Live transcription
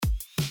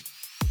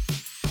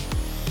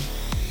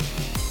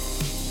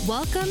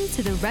Welcome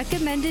to the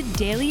Recommended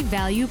Daily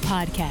Value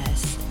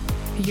Podcast,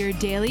 your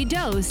daily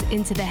dose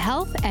into the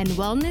health and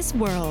wellness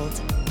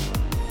world.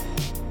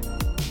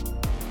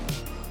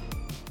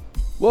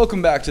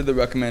 Welcome back to the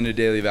Recommended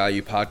Daily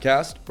Value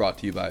Podcast, brought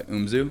to you by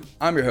Umzu.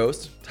 I'm your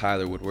host,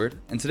 Tyler Woodward,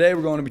 and today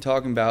we're going to be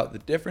talking about the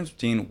difference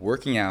between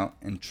working out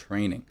and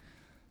training.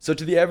 So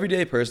to the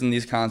everyday person,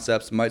 these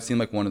concepts might seem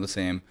like one and the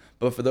same,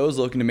 but for those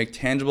looking to make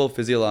tangible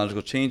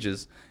physiological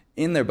changes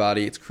in their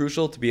body, it's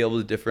crucial to be able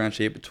to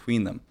differentiate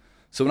between them.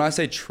 So when I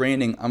say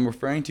training, I'm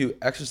referring to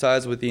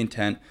exercise with the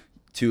intent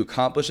to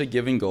accomplish a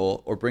given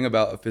goal or bring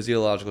about a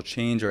physiological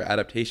change or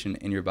adaptation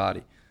in your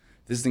body.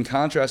 This is in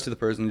contrast to the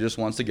person who just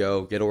wants to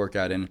go, get a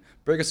workout in,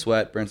 break a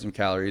sweat, burn some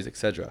calories,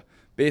 etc.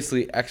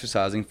 Basically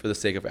exercising for the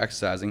sake of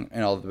exercising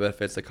and all the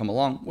benefits that come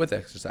along with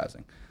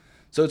exercising.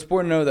 So it's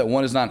important to know that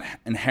one is not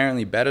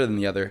inherently better than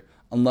the other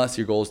unless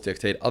your goals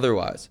dictate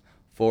otherwise.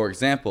 For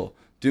example,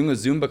 doing a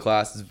Zumba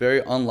class is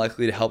very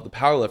unlikely to help the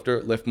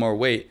powerlifter lift more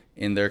weight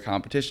in their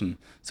competition,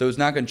 so it's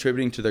not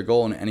contributing to their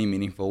goal in any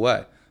meaningful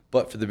way.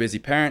 But for the busy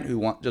parent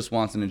who just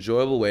wants an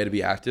enjoyable way to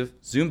be active,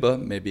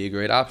 Zumba may be a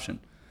great option.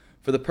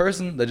 For the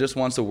person that just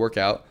wants to work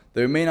out,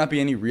 there may not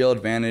be any real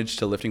advantage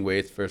to lifting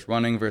weights versus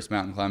running versus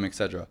mountain climbing,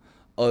 etc.,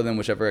 other than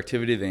whichever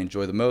activity they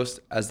enjoy the most,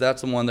 as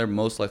that's the one they're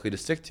most likely to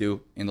stick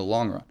to in the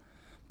long run.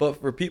 But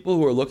for people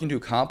who are looking to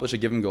accomplish a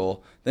given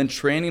goal, then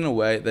training in a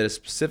way that is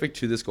specific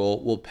to this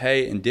goal will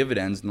pay in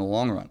dividends in the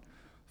long run.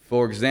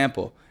 For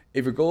example,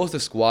 if your goal is to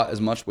squat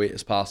as much weight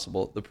as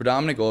possible, the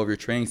predominant goal of your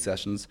training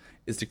sessions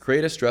is to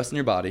create a stress in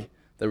your body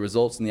that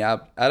results in the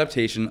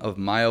adaptation of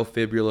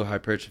myofibrillar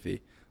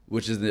hypertrophy,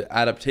 which is the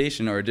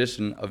adaptation or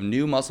addition of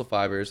new muscle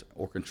fibers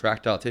or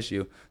contractile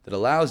tissue that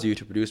allows you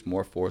to produce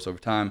more force over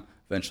time,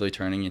 eventually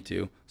turning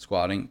into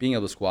squatting, being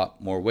able to squat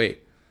more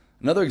weight.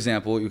 Another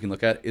example you can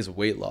look at is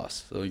weight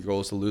loss. So your goal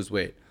is to lose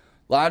weight.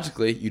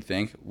 Logically, you'd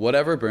think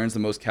whatever burns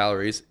the most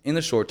calories in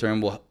the short term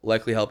will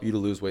likely help you to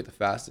lose weight the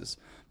fastest.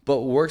 But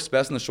what works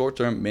best in the short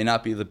term may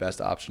not be the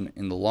best option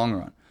in the long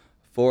run.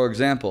 For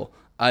example,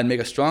 I'd make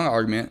a strong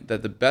argument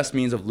that the best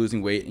means of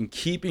losing weight and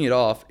keeping it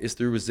off is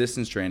through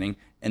resistance training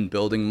and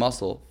building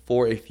muscle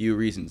for a few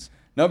reasons.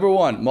 Number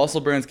one,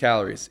 muscle burns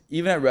calories.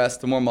 Even at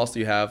rest, the more muscle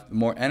you have, the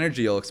more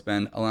energy you'll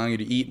expend, allowing you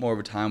to eat more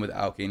over time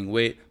without gaining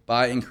weight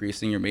by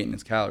increasing your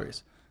maintenance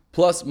calories.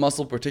 Plus,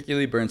 muscle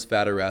particularly burns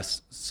fat at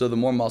rest, so the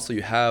more muscle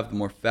you have, the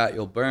more fat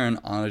you'll burn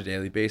on a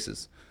daily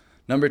basis.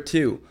 Number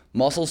two,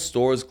 muscle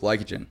stores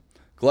glycogen.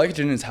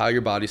 Glycogen is how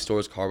your body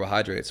stores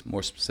carbohydrates,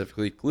 more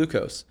specifically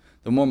glucose.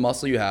 The more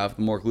muscle you have,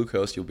 the more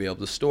glucose you'll be able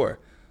to store.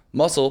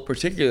 Muscle,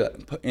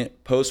 particularly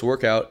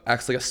post-workout,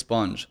 acts like a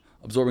sponge,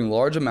 absorbing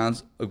large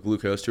amounts of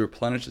glucose to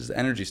replenish its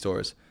energy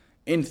stores.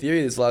 In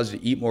theory, this allows you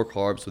to eat more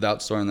carbs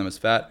without storing them as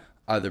fat,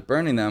 either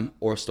burning them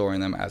or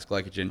storing them as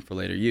glycogen for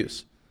later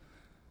use.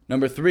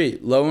 Number three,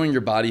 lowering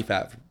your body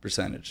fat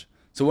percentage.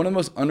 So one of the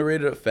most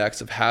underrated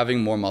effects of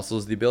having more muscle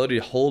is the ability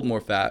to hold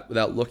more fat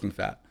without looking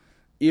fat.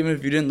 Even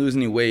if you didn't lose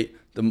any weight,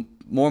 the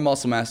more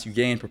muscle mass you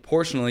gain,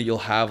 proportionally you'll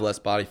have less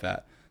body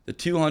fat. The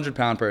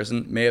 200-pound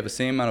person may have the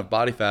same amount of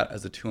body fat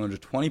as the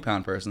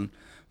 220-pound person,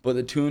 but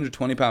the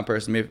 220-pound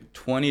person may have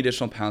 20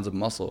 additional pounds of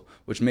muscle,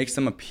 which makes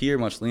them appear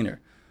much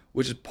leaner,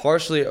 which is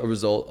partially a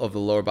result of the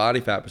lower body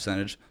fat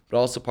percentage, but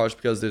also partially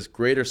because there's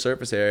greater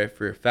surface area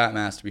for your fat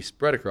mass to be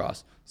spread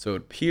across, so it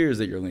appears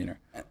that you're leaner.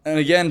 And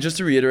again, just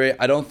to reiterate,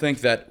 I don't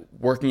think that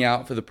working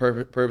out for the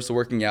purpose of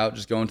working out,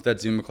 just going to that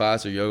Zumba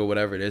class or yoga,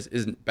 whatever it is,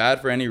 isn't bad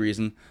for any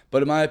reason.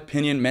 But in my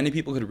opinion, many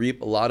people could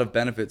reap a lot of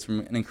benefits from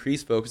an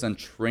increased focus on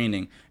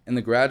training and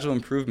the gradual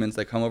improvements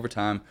that come over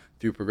time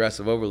through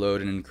progressive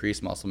overload and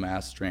increased muscle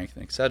mass, strength,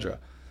 and etc.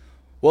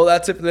 Well,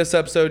 that's it for this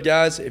episode,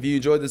 guys. If you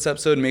enjoyed this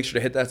episode, make sure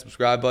to hit that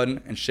subscribe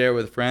button and share it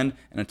with a friend.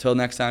 And until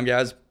next time,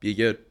 guys, be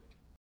good.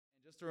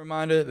 Just a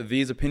reminder that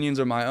these opinions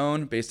are my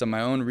own, based on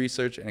my own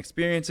research and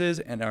experiences,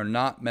 and are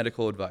not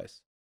medical advice.